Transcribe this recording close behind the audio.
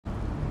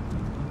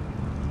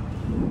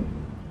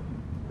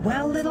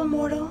Well, little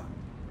mortal,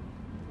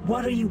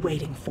 what are you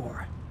waiting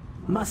for?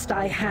 Must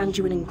I hand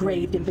you an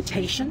engraved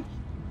invitation?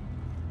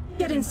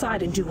 Get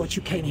inside and do what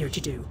you came here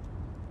to do.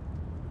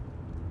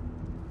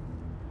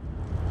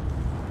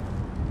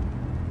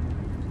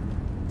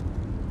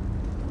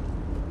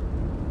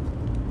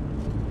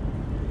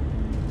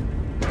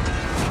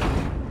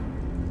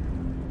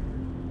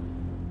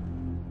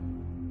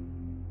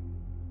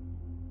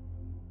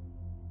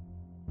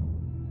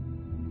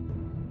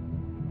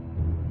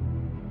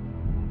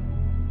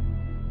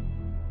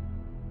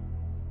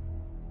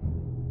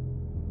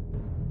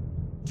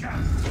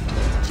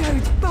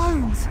 Jode's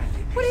bones!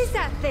 What is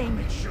that thing?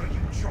 Make sure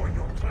you join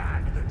your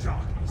clan in the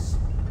darkness.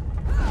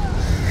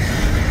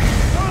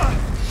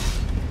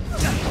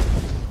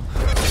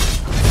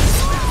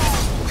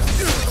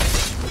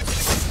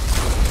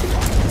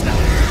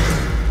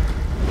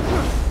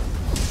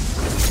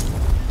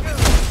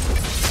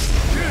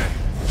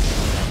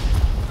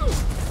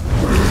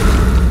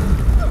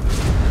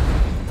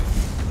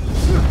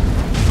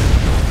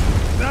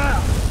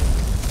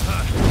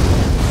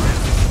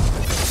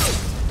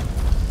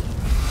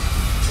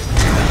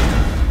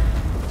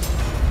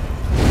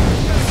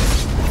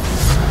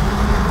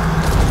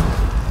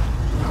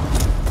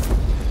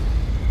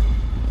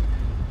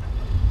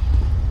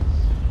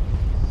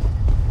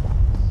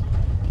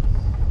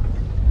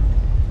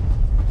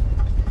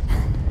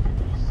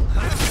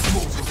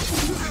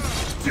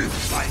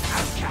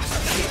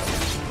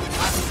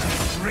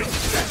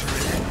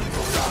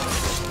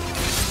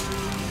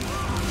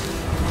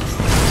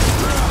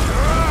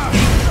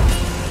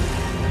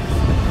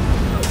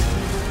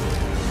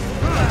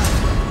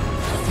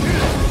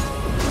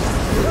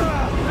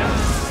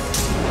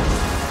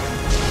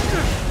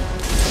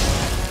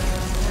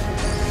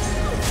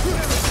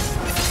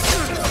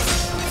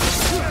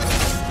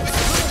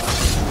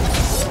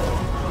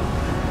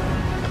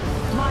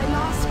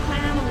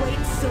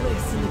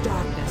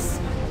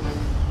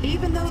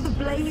 Even though the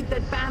blade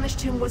that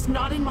banished him was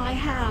not in my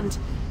hand,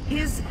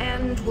 his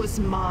end was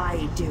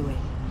my doing.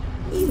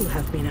 You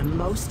have been a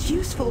most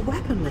useful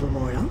weapon, little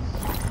mortal.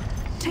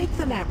 Take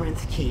the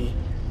labyrinth key,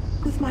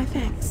 with my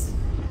thanks.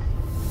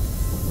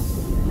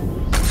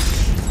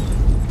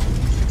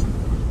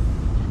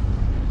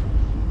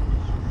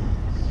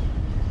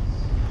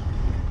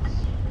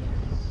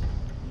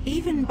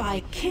 Even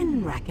by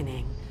kin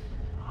reckoning,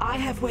 I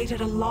have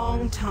waited a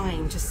long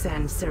time to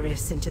send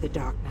Ceres into the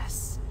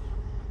darkness.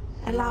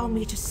 Allow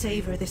me to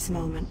savor this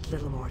moment,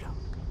 little mortal.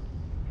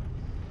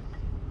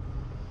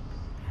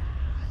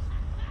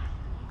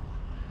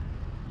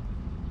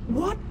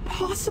 What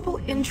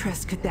possible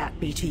interest could that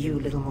be to you,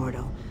 little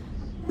mortal?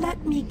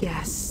 Let me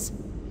guess.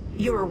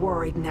 You're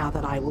worried now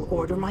that I will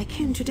order my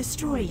kin to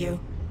destroy you.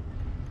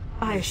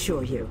 I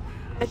assure you,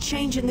 a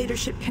change in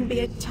leadership can be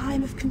a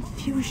time of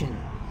confusion.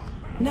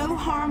 No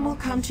harm will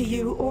come to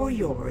you or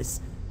yours,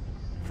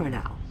 for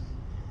now.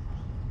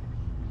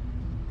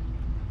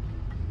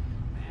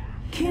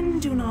 Kin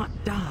do not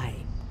die.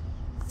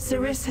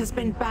 Ceres has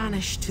been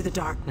banished to the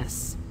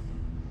darkness.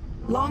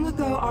 Long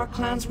ago, our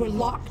clans were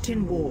locked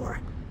in war.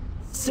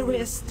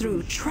 Ceres,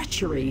 through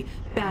treachery,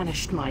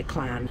 banished my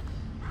clan.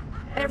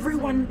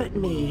 Everyone but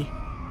me.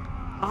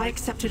 I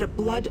accepted a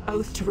blood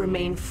oath to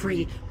remain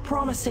free,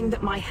 promising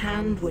that my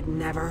hand would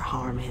never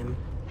harm him.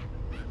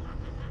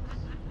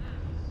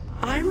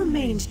 I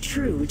remained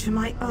true to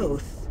my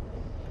oath.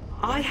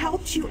 I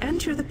helped you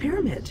enter the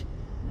pyramid.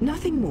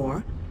 Nothing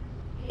more.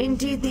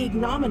 Indeed, the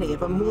ignominy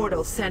of a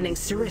mortal sending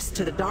Ceres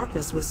to the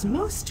darkness was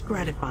most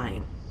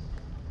gratifying.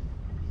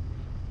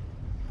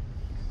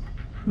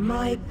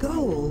 My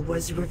goal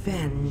was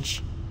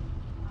revenge.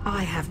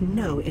 I have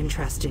no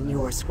interest in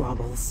your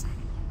squabbles.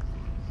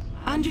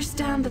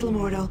 Understand, little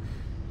mortal,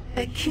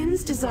 a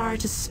kin's desire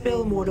to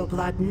spill mortal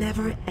blood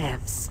never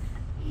ebbs,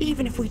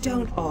 even if we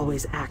don't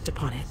always act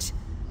upon it.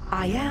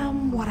 I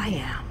am what I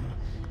am.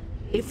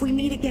 If we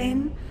meet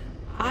again,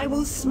 I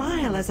will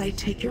smile as I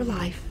take your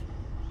life.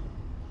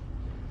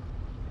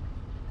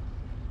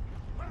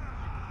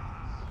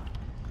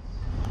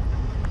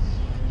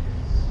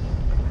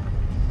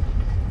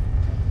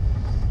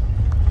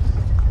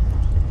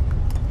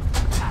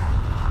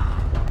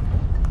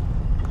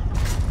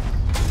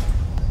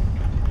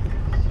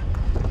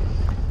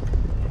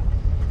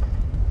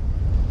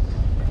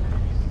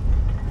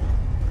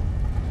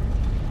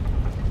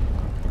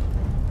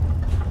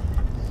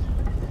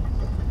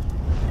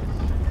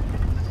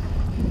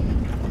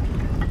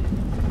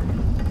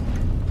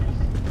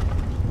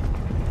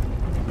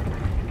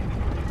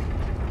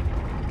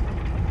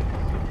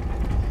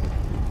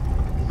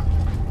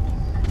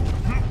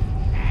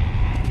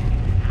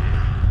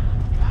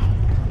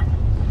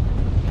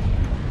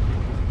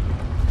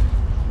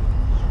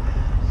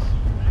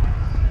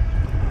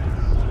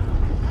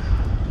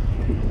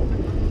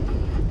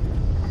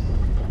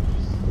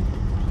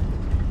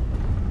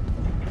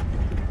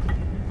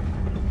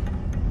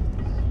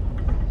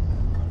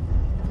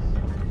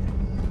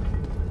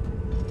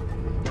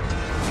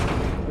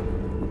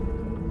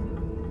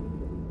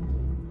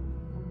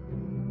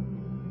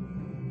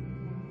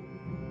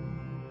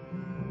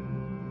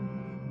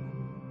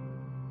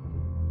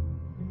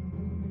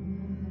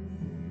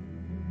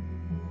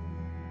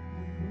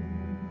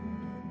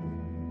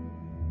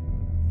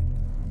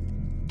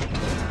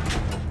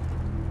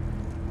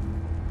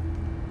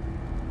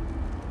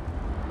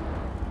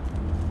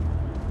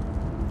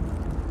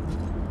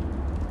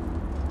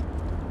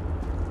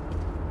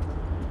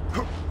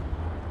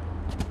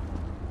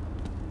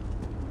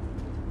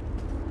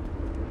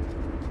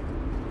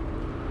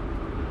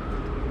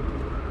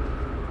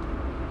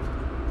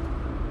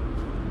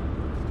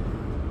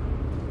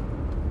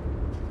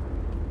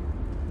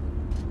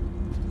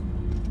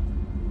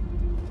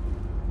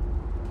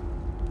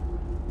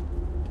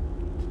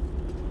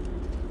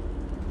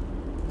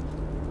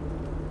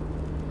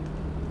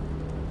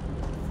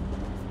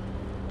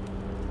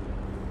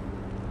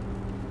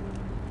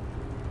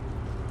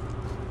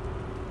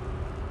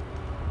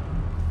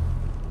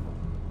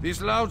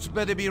 These louts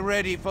better be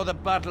ready for the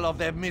battle of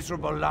their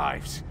miserable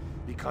lives,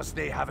 because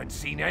they haven't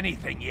seen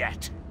anything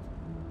yet.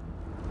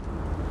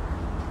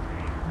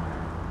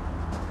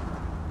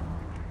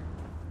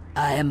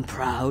 I am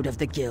proud of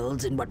the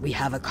guilds and what we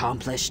have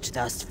accomplished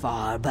thus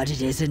far, but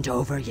it isn't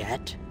over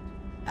yet.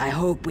 I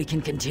hope we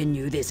can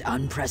continue this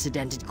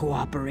unprecedented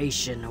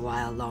cooperation a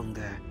while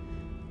longer,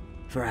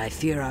 for I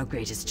fear our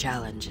greatest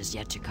challenge is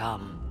yet to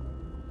come.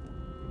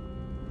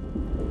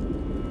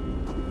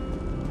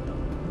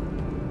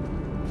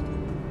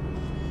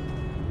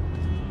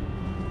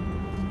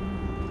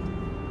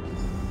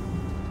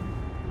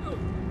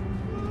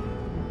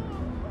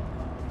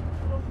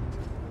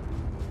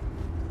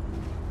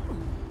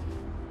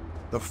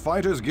 The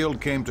Fighters Guild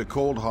came to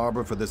Cold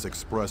Harbour for this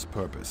express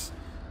purpose.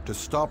 To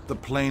stop the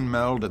plane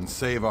meld and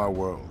save our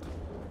world.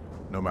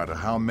 No matter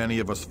how many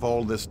of us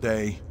fall this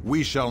day,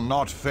 we shall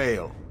not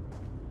fail.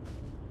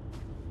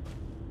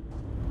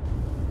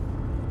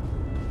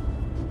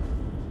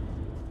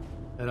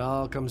 It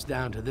all comes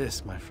down to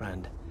this, my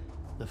friend.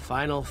 The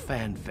final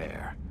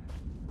fanfare.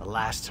 The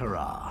last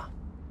hurrah.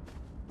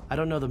 I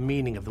don't know the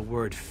meaning of the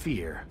word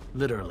fear,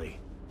 literally.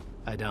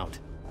 I don't.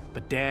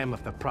 But damn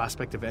if the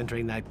prospect of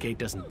entering that gate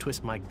doesn't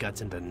twist my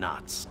guts into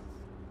knots.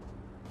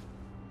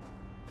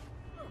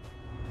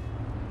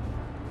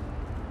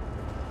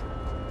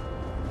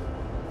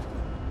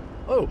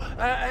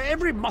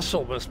 Every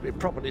muscle must be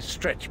properly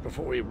stretched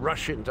before we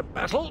rush into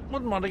battle.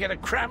 Wouldn't want to get a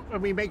cramp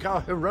when we make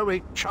our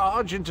heroic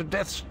charge into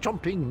death's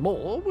chomping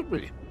maw, would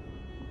we?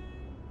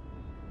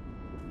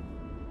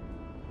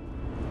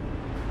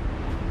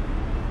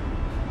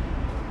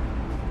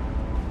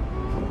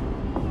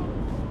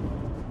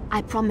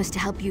 I promised to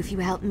help you if you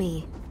help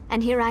me,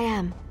 and here I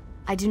am.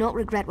 I do not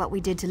regret what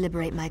we did to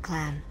liberate my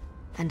clan,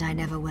 and I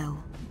never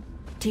will.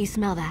 Do you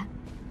smell that?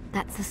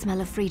 That's the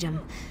smell of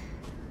freedom,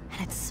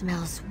 and it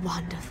smells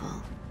wonderful.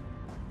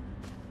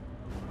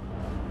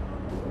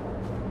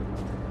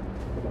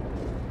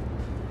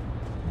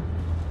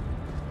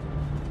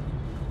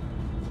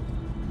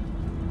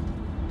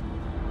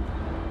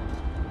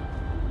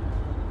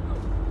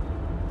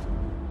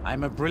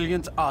 I'm a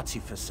brilliant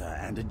artificer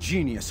and a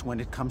genius when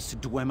it comes to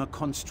Dwemer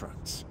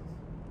constructs.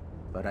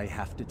 But I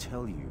have to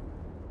tell you,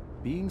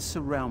 being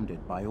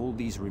surrounded by all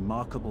these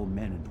remarkable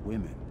men and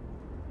women,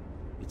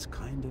 it's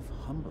kind of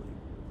humbling.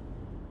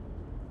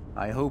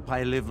 I hope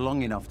I live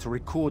long enough to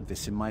record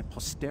this in my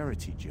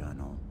posterity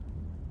journal.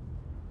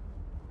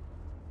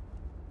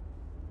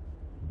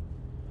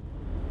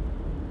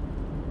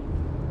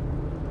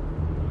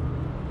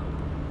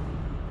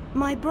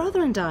 My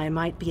brother and I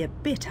might be a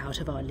bit out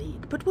of our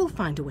league, but we'll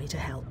find a way to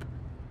help.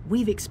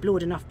 We've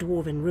explored enough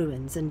dwarven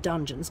ruins and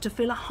dungeons to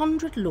fill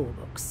 100 lore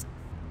books.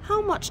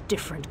 How much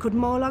different could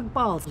Molag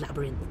Bal's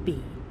labyrinth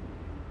be?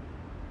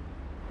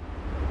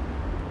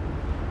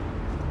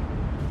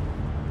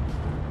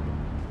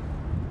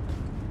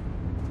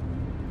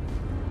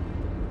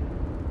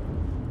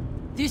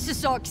 This is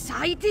so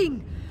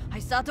exciting! I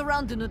sat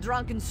around in a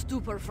drunken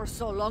stupor for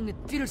so long, it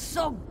feels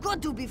so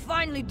good to be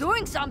finally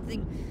doing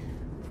something!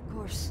 Of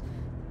course,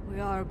 we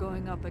are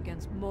going up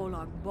against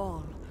Molag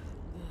Bal.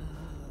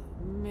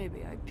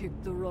 Maybe I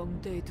picked the wrong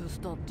day to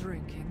stop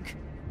drinking.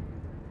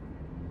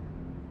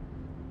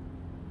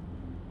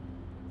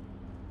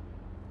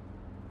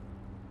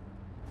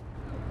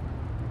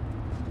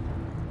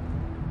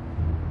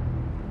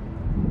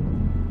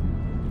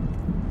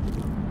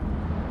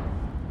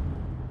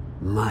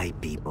 My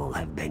people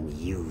have been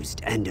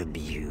used and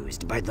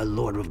abused by the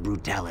Lord of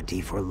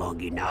Brutality for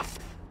long enough.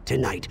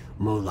 Tonight,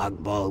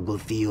 Molag Bal will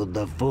feel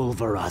the full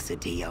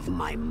ferocity of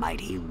my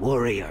mighty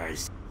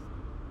warriors.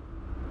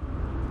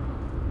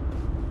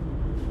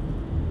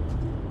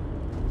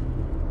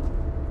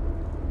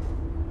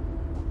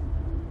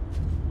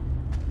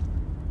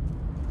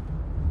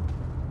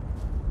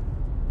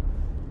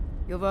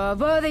 You've a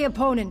worthy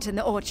opponent in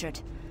the Orchard.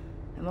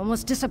 I'm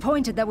almost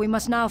disappointed that we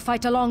must now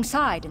fight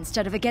alongside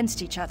instead of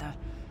against each other.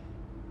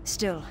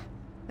 Still,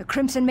 the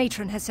Crimson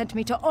Matron has sent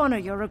me to honor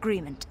your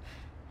agreement,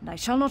 and I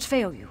shall not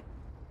fail you.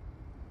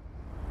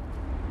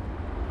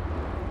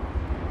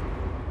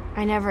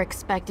 I never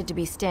expected to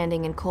be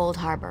standing in Cold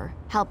Harbour,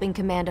 helping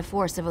command a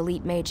force of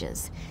elite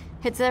mages.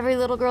 It's every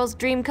little girl's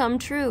dream come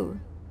true.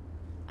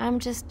 I'm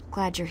just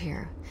glad you're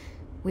here.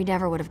 We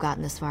never would have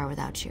gotten this far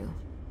without you.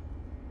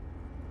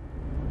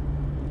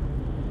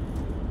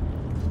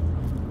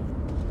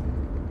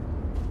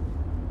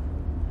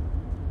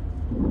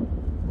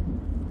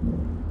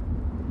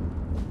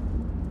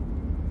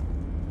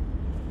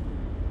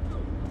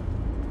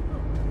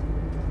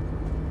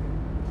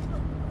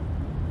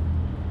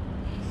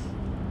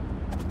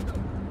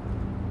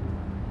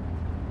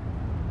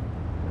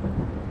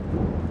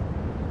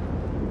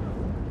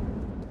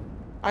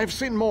 I've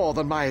seen more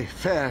than my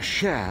fair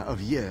share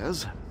of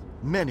years.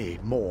 Many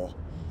more.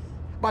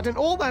 But in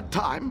all that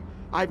time,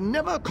 I've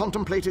never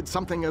contemplated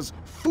something as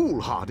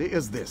foolhardy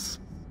as this.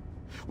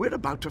 We're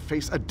about to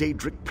face a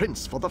Daedric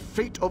prince for the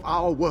fate of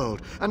our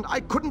world, and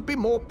I couldn't be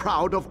more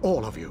proud of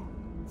all of you.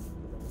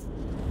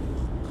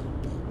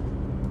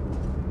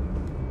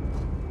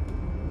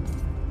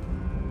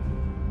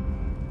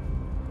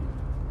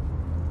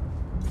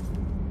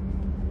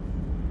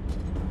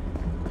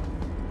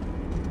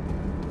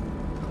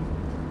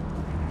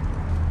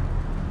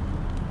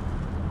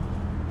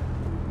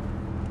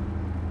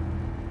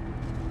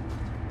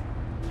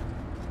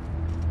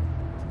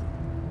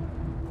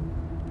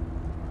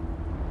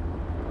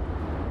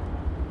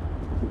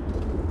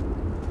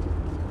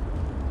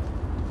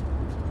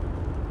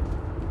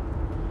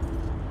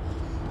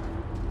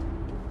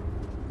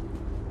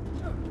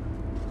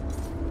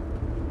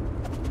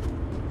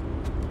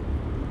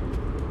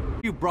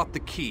 brought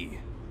the key.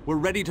 We're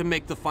ready to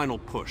make the final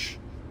push,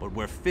 but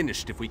we're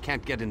finished if we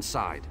can't get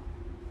inside.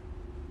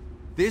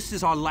 This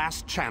is our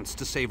last chance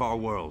to save our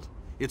world.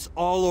 It's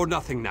all or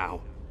nothing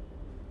now.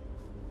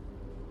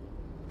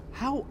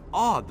 How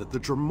odd that the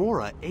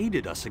Dremora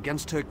aided us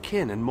against her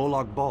kin in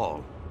Molag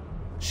Bal.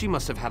 She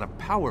must have had a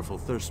powerful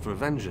thirst for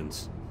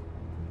vengeance.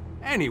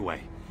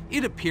 Anyway,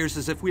 it appears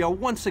as if we are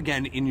once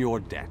again in your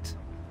debt.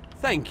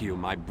 Thank you,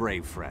 my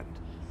brave friend.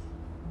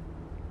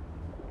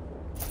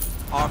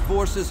 Our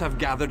forces have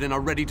gathered and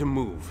are ready to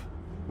move.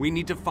 We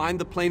need to find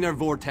the planar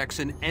vortex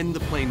and end the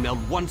plane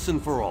meld once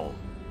and for all.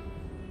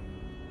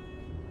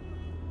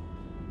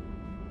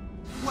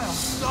 Well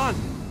done!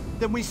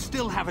 Then we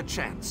still have a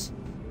chance.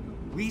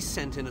 We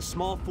sent in a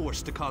small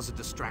force to cause a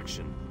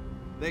distraction.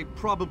 They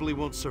probably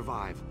won't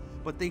survive,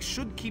 but they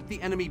should keep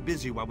the enemy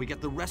busy while we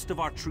get the rest of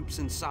our troops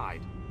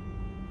inside.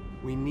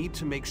 We need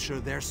to make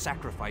sure their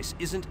sacrifice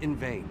isn't in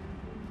vain.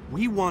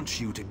 We want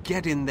you to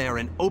get in there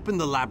and open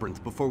the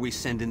labyrinth before we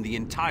send in the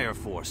entire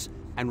force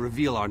and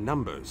reveal our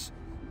numbers.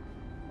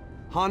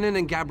 Hanan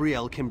and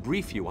Gabrielle can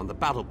brief you on the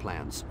battle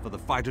plans for the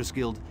Fighters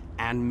Guild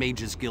and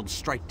Mages Guild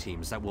strike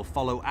teams that will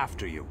follow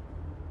after you.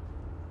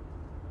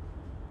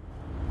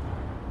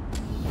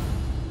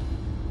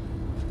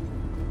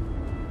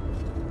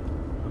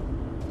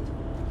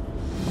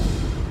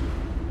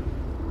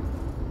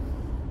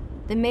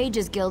 The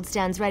Mages Guild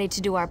stands ready to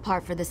do our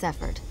part for this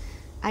effort.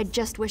 I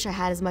just wish I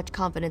had as much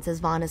confidence as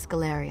Vanus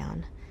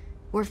Galerion.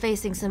 We're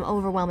facing some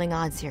overwhelming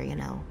odds here, you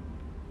know.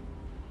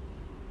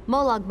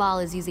 Molag Bal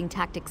is using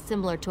tactics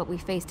similar to what we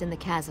faced in the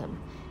chasm.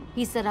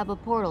 He set up a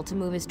portal to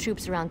move his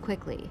troops around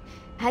quickly.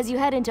 As you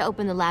head in to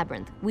open the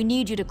labyrinth, we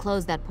need you to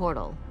close that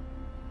portal.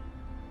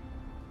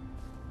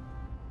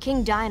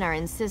 King Dinar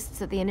insists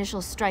that the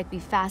initial strike be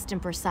fast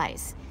and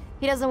precise.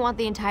 He doesn't want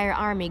the entire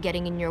army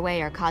getting in your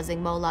way or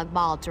causing Molag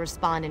Bal to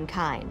respond in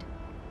kind.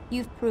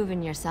 You've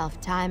proven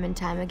yourself time and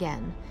time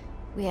again.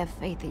 We have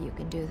faith that you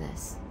can do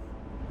this.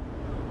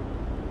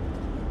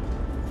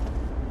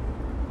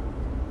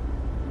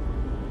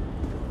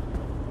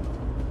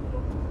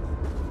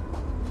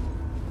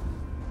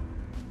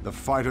 The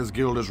Fighters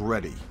Guild is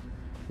ready.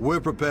 We're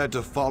prepared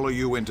to follow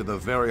you into the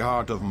very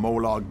heart of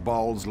Molag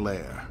Bal's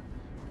lair.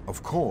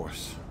 Of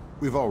course,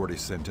 we've already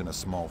sent in a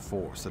small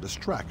force, a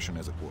distraction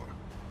as it were.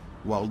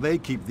 While they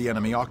keep the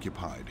enemy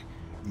occupied,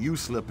 you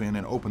slip in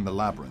and open the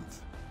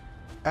labyrinth.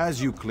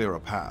 As you clear a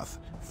path,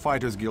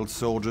 Fighters Guild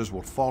soldiers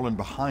will fall in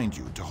behind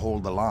you to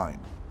hold the line.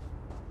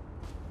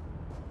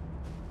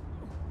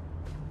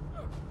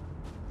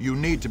 You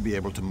need to be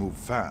able to move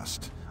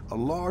fast. A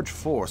large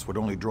force would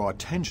only draw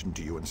attention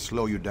to you and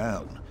slow you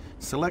down.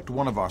 Select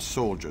one of our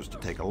soldiers to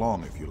take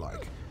along if you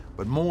like,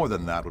 but more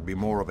than that would be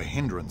more of a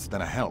hindrance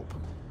than a help.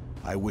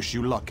 I wish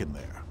you luck in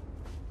there.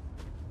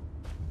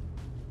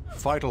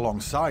 Fight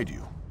alongside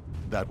you.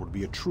 That would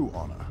be a true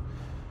honor.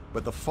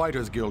 But the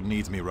Fighters Guild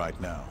needs me right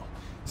now.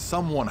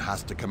 Someone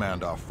has to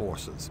command our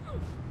forces.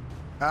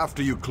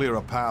 After you clear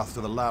a path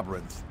to the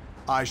labyrinth,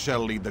 I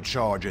shall lead the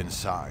charge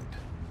inside.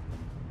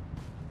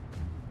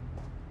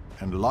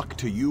 And luck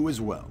to you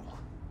as well.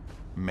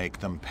 Make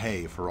them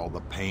pay for all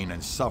the pain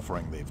and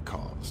suffering they've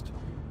caused.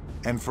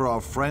 And for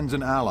our friends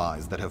and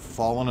allies that have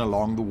fallen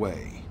along the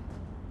way.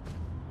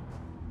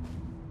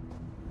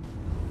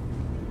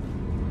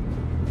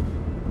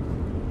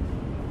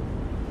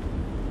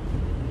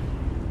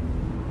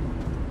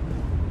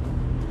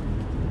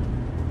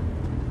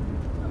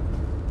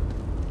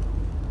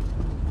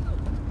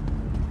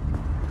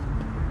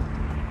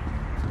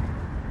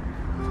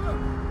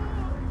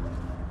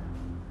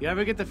 You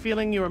ever get the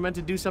feeling you were meant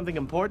to do something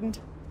important?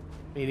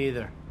 Me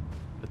neither.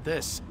 But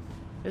this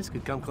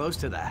could come close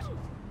to that.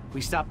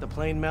 We stopped the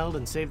plane meld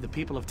and saved the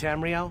people of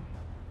Tamriel?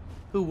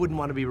 Who wouldn't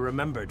want to be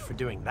remembered for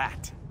doing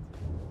that?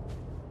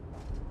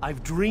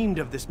 I've dreamed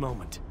of this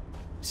moment.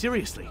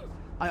 Seriously,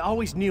 I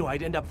always knew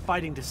I'd end up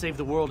fighting to save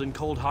the world in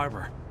Cold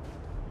Harbour.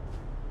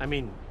 I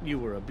mean, you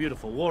were a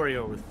beautiful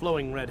warrior with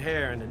flowing red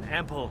hair and an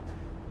ample...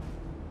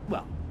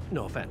 Well,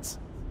 no offense.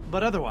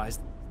 But otherwise,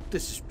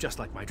 this is just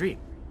like my dream.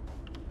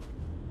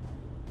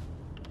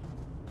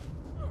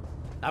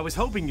 I was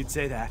hoping you'd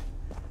say that.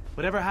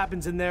 Whatever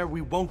happens in there,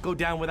 we won't go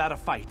down without a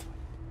fight.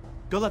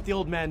 Go let the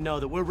old man know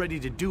that we're ready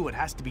to do what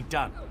has to be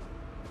done.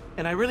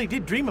 And I really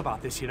did dream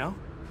about this, you know?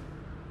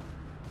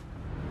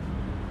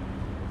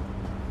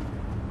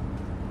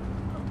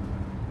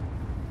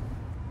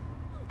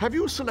 Have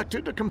you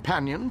selected a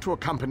companion to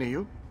accompany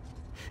you?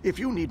 If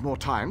you need more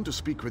time to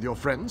speak with your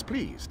friends,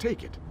 please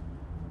take it.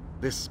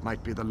 This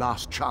might be the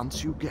last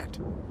chance you get.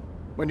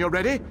 When you're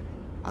ready,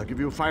 I'll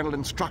give you final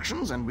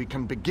instructions and we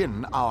can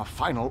begin our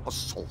final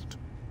assault.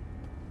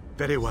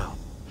 Very well.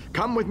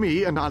 Come with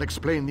me and I'll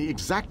explain the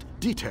exact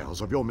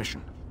details of your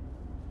mission.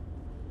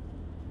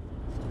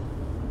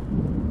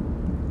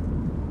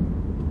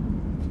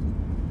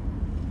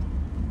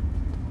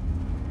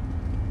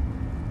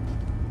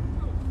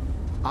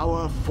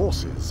 Our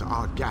forces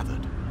are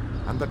gathered,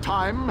 and the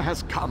time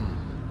has come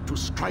to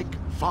strike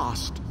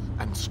fast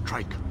and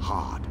strike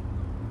hard.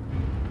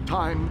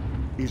 Time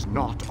is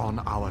not on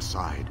our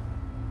side.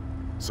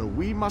 so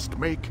we must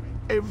make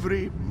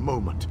every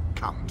moment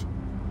count.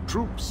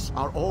 Troops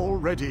are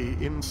already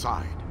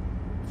inside,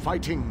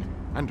 fighting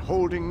and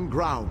holding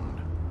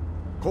ground,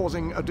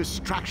 causing a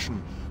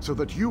distraction so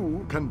that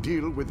you can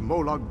deal with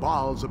Molag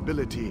Bal's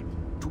ability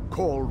to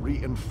call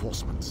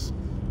reinforcements.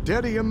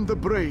 Darien the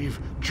Brave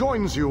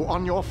joins you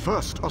on your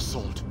first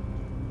assault.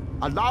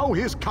 Allow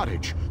his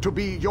courage to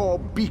be your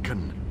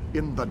beacon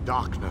in the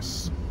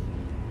darkness.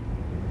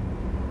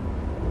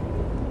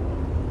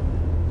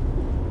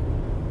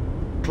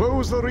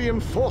 Close the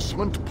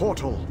reinforcement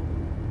portal.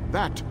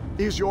 That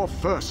is your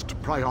first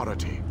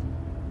priority.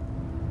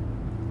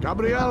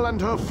 Gabrielle and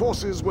her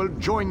forces will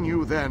join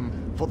you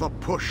then for the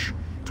push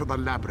to the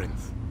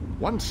labyrinth.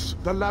 Once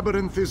the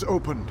labyrinth is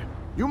opened,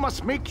 you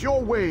must make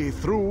your way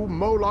through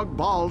Molag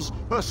Bal's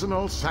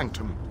personal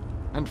sanctum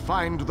and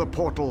find the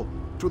portal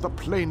to the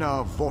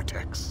planar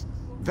vortex.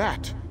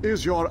 That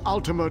is your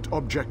ultimate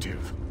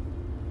objective.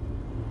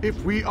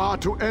 If we are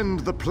to end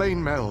the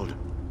plane meld,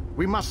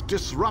 we must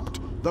disrupt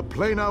the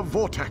planar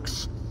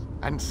vortex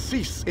and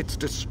cease its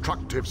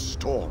destructive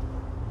storm.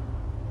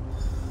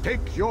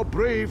 Take your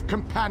brave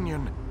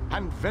companion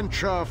and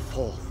venture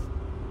forth.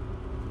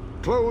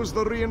 Close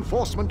the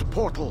reinforcement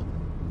portal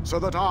so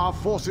that our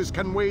forces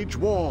can wage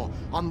war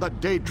on the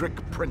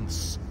Daedric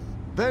Prince.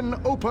 Then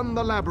open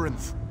the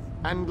labyrinth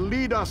and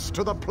lead us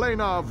to the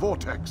planar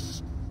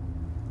vortex.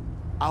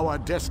 Our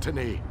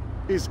destiny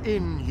is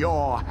in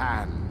your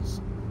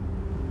hands.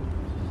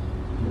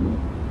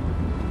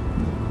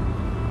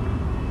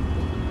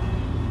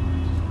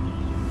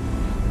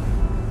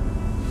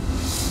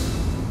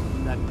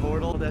 That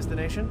portal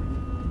destination?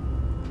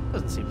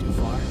 Doesn't seem too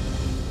far.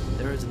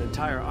 There is an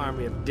entire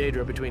army of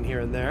Daedra between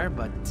here and there,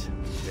 but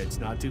it's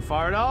not too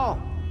far at all.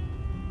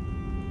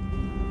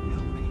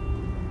 Help me,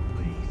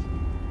 please.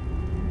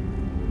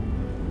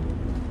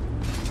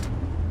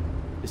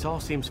 This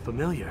all seems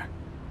familiar.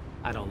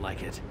 I don't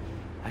like it.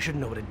 I should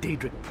know what a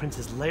Daedric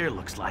Prince's lair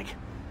looks like.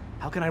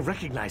 How can I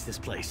recognize this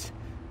place?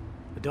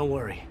 But don't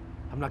worry.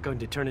 I'm not going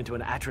to turn into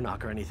an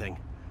Atronach or anything.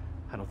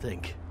 I don't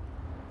think.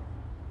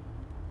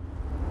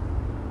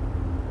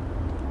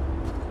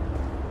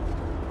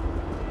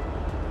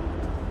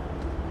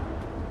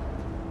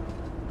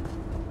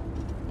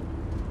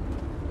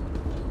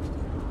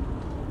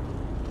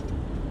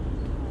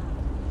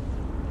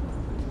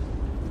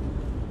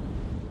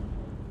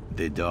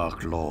 The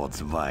Dark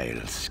Lord's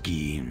vile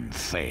scheme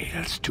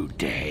fails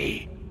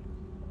today.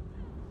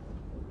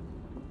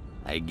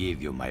 I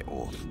gave you my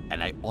oath,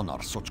 and I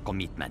honor such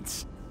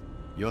commitments.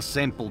 You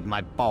sampled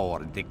my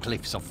power at the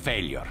cliffs of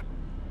failure.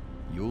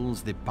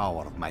 Use the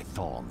power of my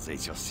thorns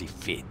as you see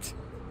fit.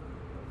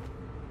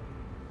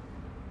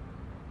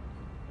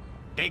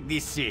 Take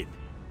this seed.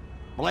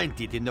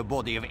 Plant it in the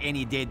body of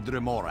any dead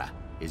Dremora,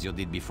 as you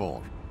did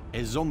before.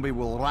 A zombie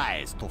will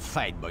rise to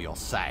fight by your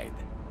side.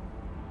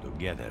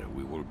 Together,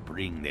 we will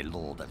bring the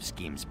Lord of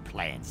Scheme's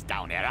plans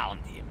down around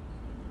him.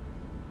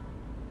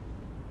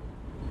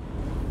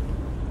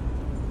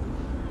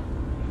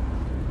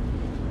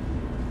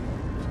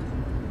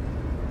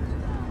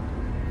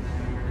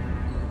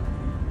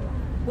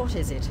 What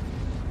is it?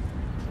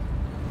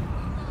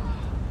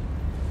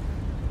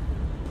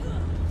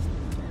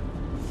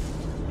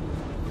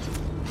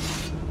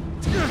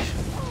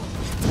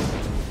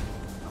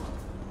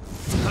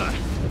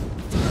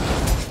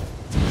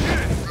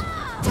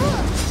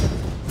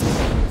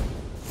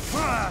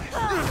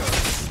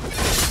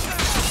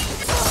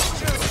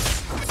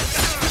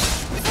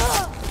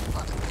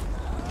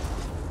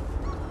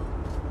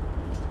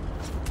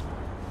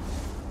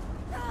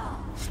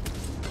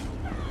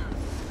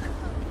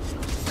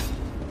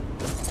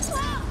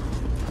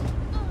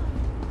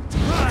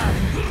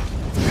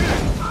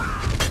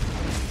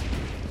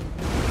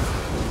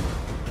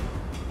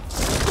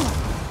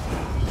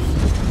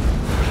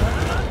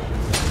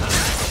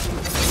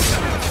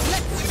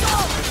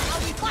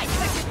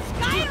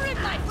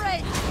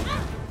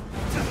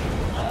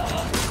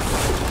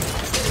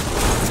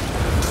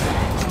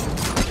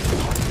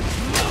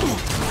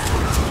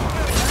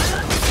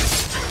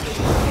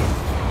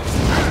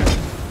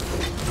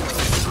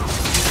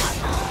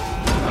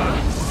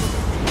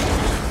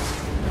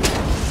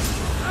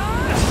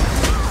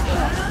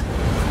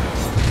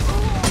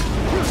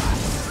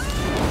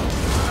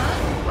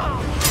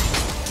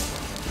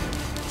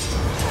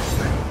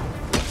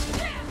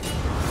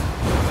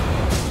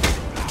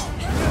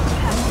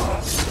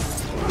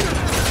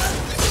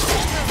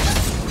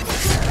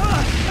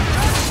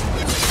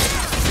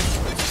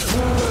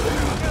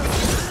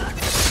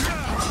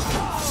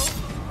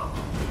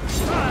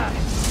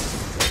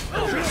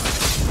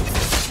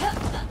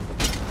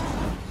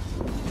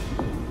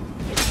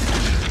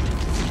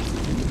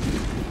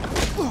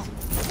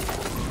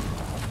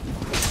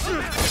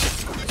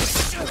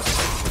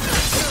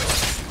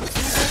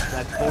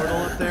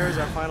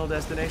 Final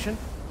destination?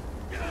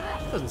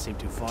 Doesn't seem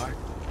too far.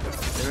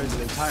 There is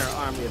an entire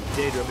army of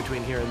Daedra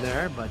between here and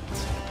there, but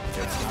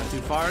it's not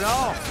too far at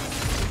all.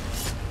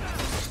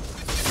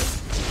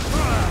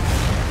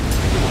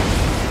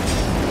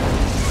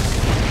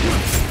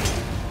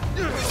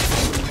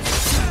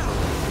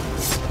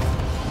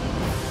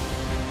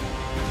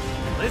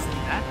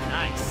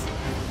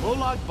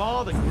 Molag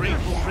Bal, the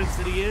grateful prince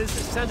that he is,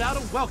 has sent out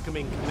a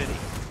welcoming committee.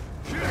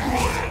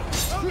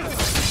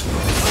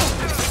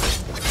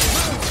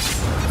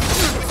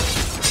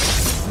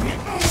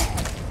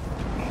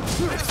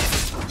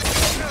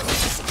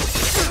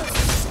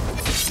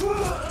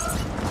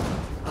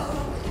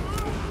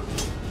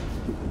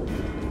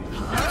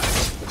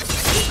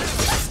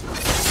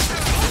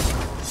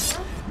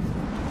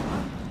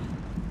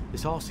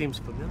 This all seems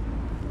familiar.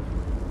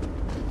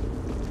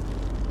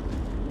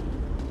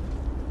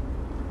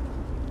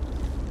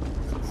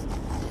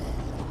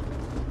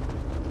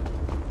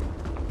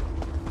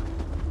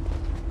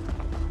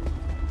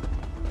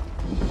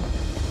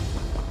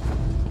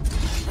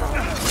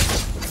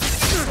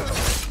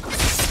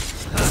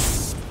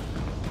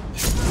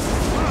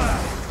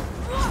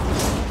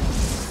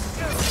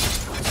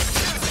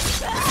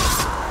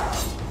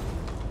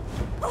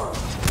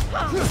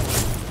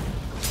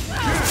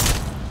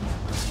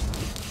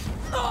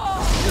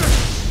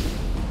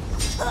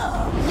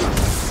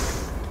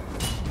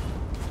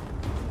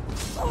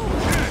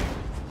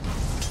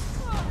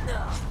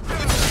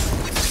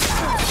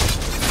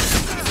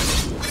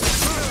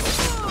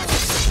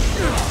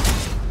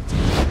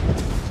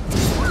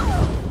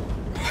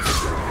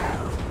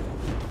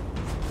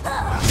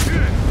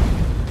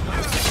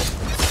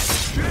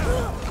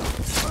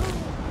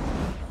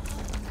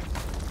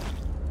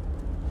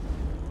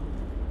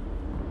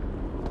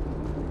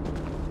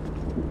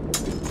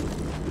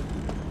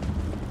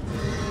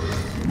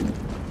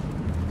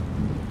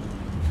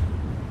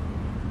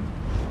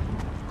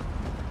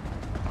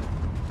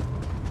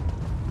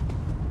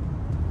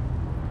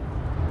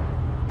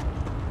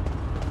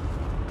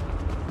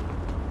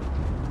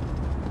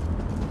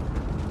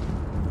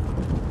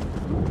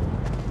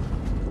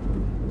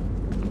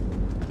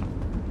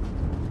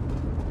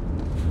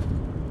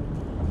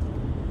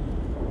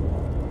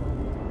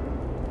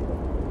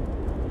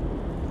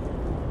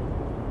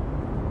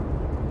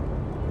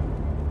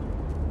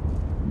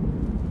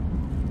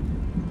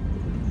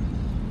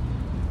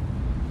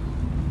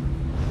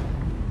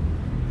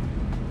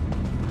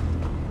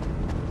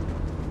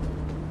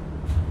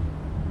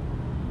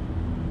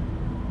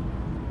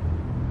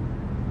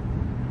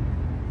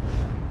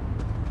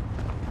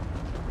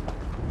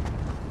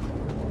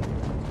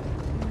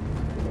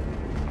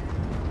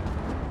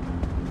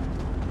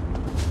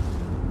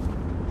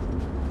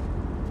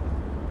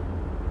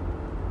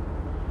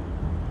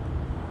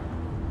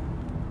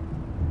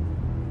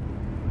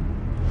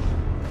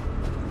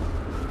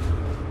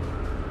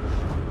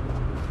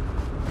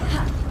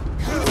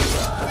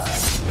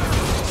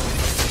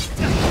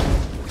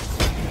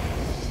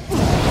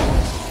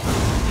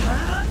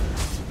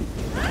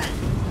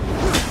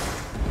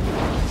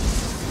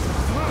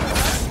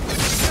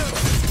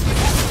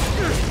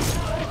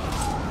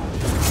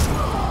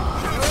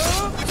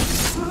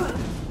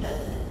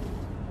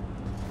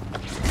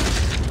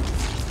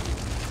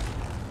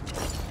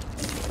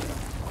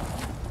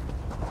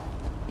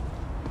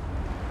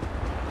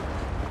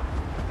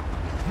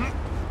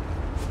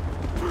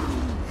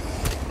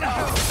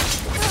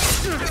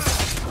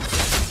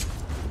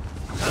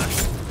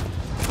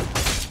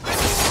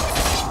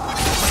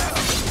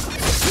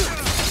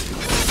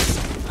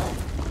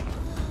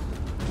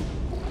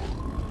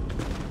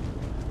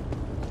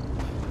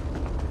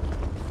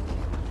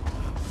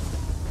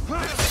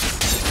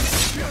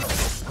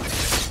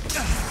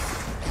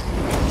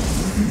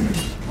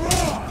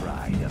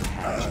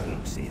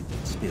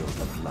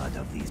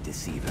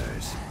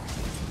 deceivers.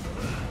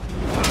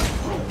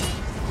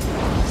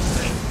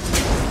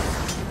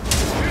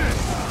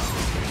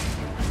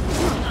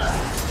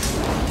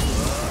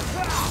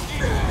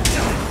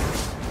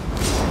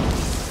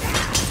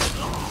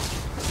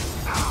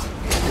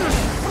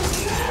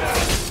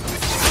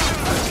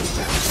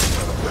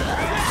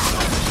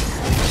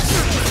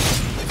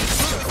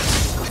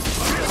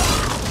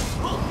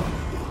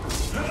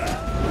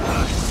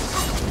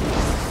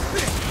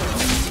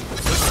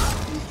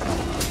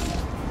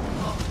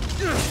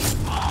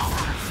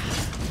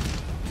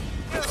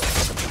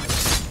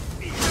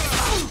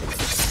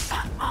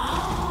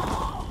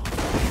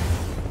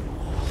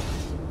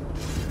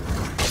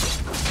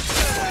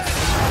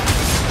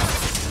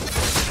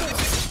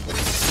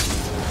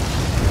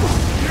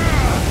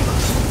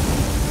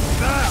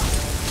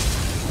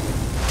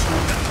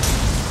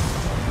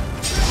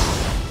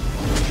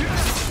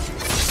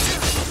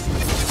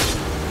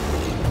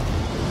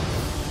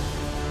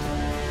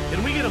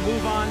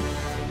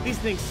 These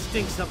things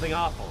stink something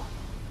awful.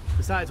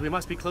 Besides, we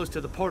must be close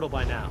to the portal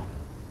by now.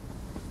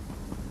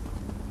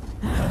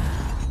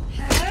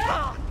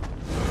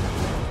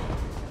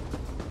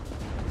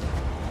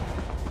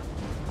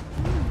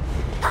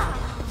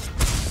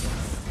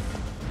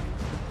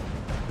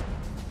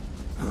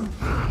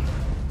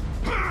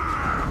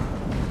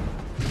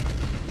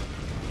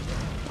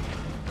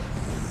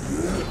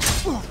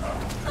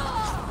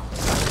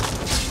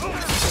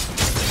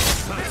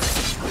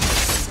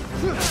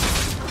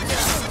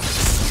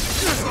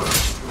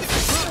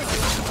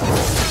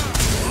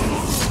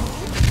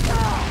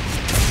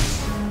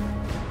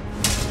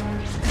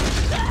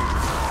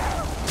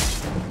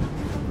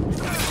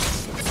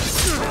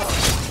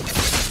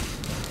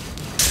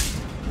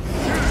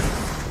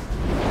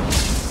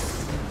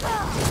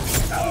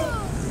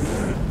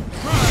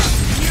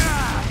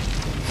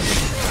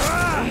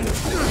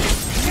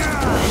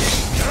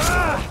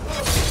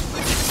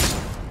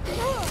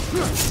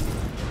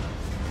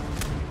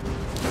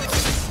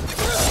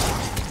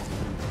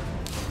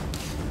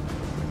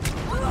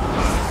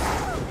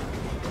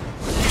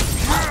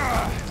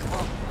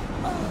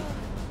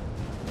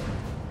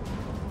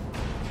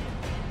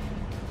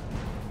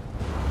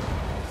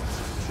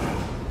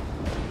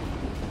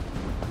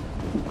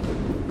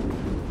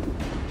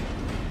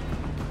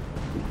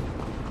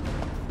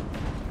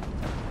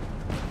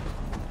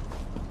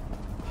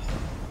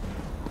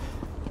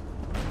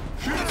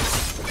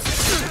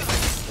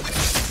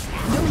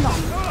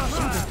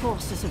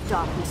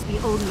 darkness be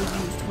only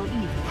used for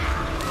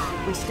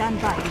evil. We stand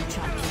by you,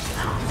 champion.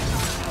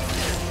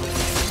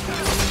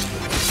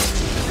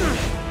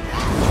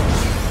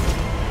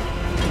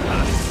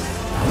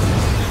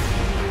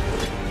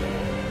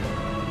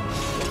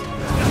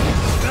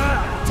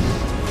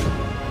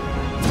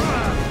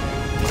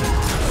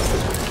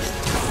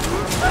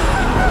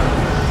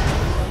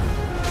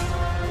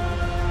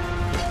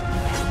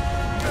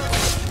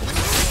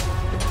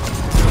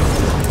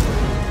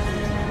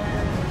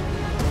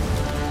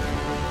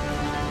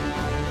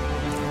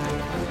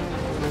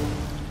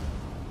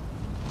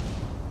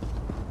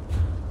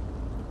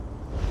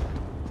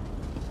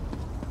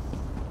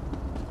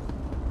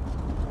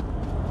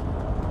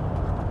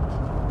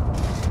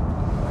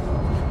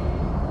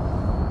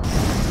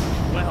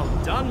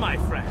 My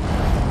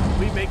friend,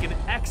 we make an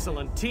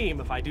excellent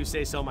team if I do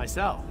say so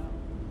myself.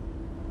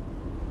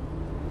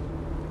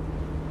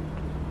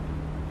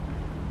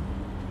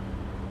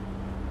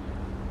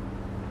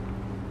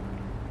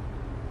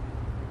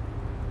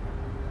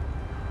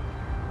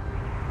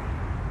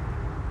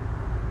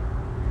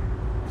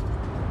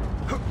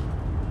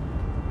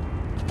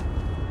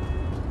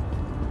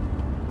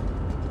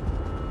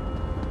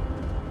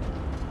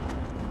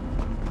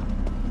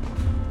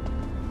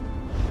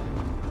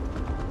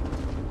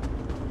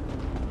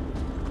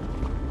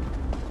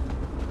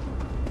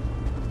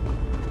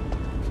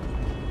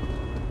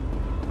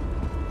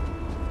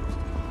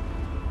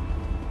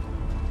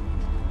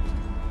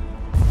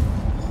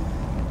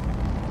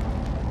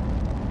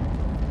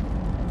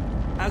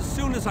 As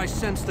soon as I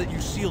sensed that you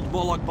sealed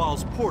Molag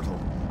Bal's portal,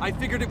 I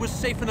figured it was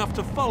safe enough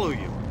to follow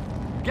you.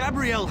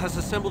 Gabrielle has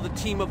assembled a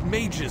team of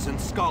mages and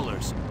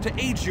scholars to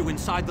aid you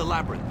inside the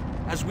labyrinth,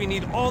 as we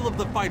need all of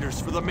the fighters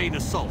for the main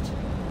assault.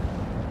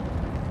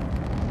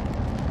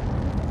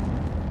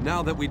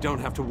 Now that we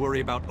don't have to worry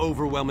about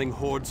overwhelming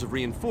hordes of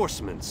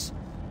reinforcements,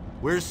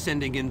 we're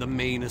sending in the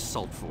main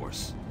assault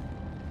force.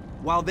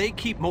 While they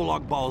keep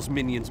Molag Bal's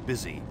minions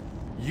busy,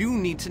 you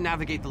need to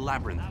navigate the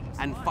labyrinth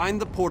and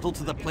find the portal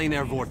to the plein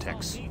air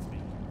vortex.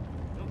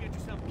 Don't get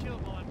yourself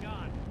killed while I'm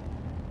gone.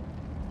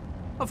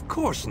 Of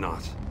course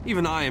not.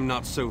 Even I am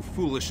not so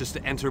foolish as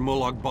to enter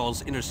Molag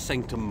Bal's inner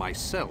sanctum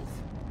myself.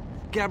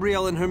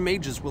 Gabrielle and her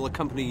mages will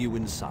accompany you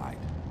inside.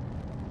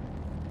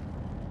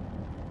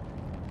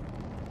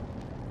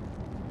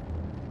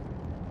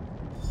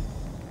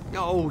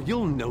 Oh,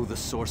 you'll know the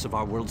source of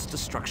our world's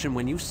destruction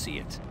when you see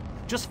it.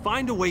 Just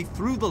find a way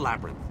through the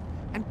labyrinth,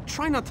 and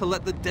try not to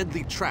let the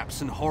deadly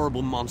traps and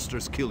horrible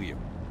monsters kill you.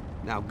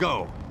 Now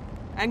go,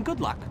 and good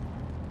luck.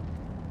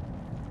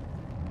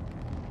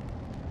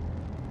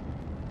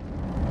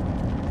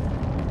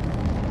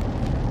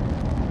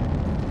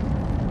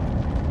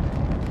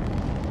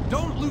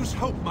 Don't lose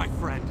hope, my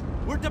friend.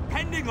 We're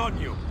depending on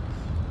you.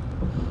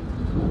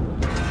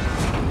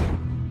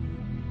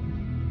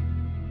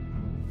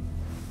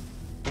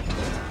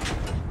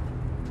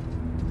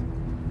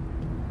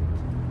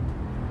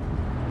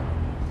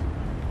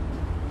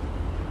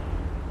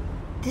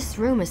 This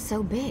room is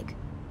so big.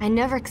 I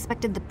never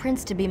expected the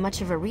prince to be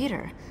much of a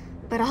reader.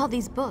 But all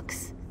these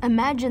books,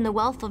 imagine the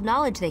wealth of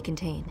knowledge they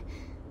contain.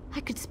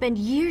 I could spend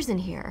years in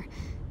here.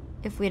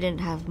 If we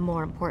didn't have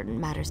more important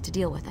matters to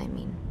deal with, I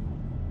mean.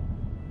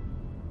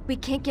 We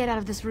can't get out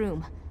of this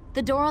room.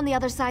 The door on the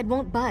other side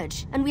won't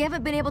budge, and we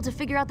haven't been able to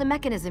figure out the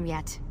mechanism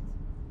yet.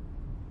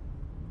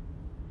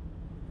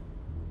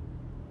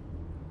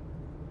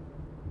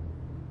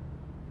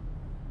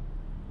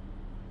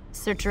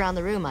 Search around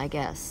the room, I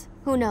guess.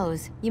 Who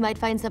knows? You might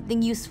find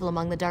something useful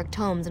among the dark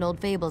tomes and old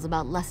fables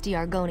about lusty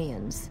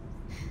Argonians.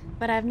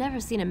 But I've never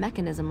seen a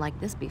mechanism like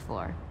this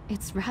before.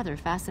 It's rather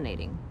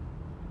fascinating.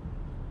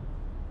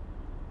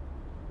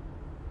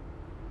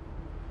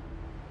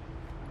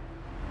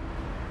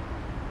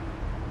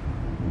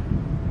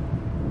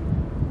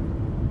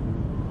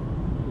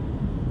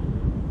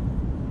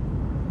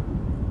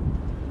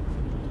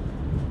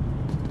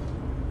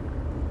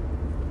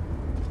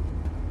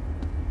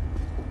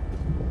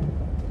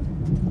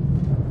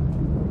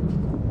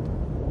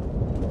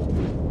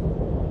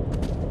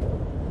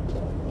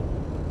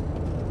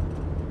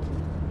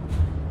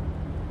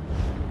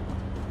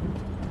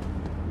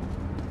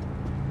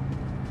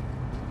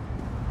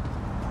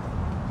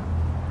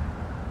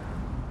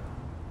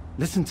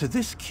 Listen to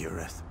this,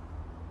 Kirith.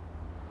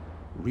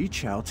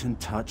 Reach out and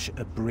touch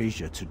a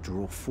brazier to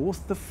draw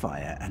forth the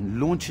fire and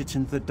launch it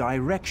in the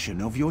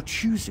direction of your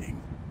choosing.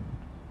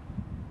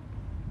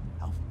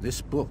 Now,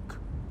 this book,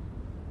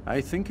 I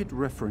think it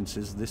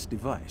references this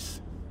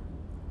device.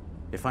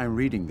 If I'm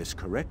reading this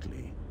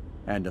correctly,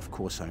 and of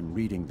course I'm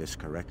reading this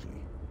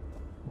correctly,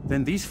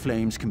 then these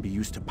flames can be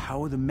used to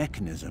power the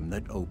mechanism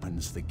that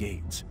opens the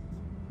gates.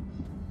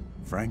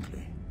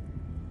 Frankly,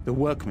 the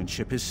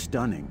workmanship is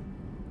stunning.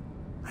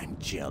 I'm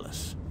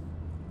jealous.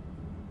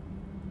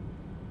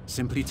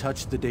 Simply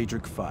touch the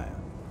Daedric fire.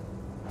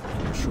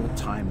 For a short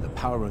time, the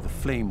power of the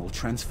flame will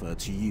transfer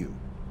to you,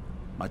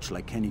 much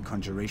like any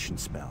conjuration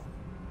spell.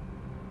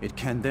 It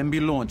can then be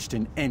launched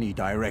in any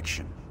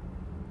direction.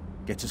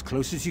 Get as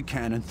close as you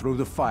can and throw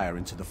the fire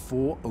into the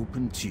 4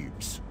 open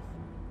tubes.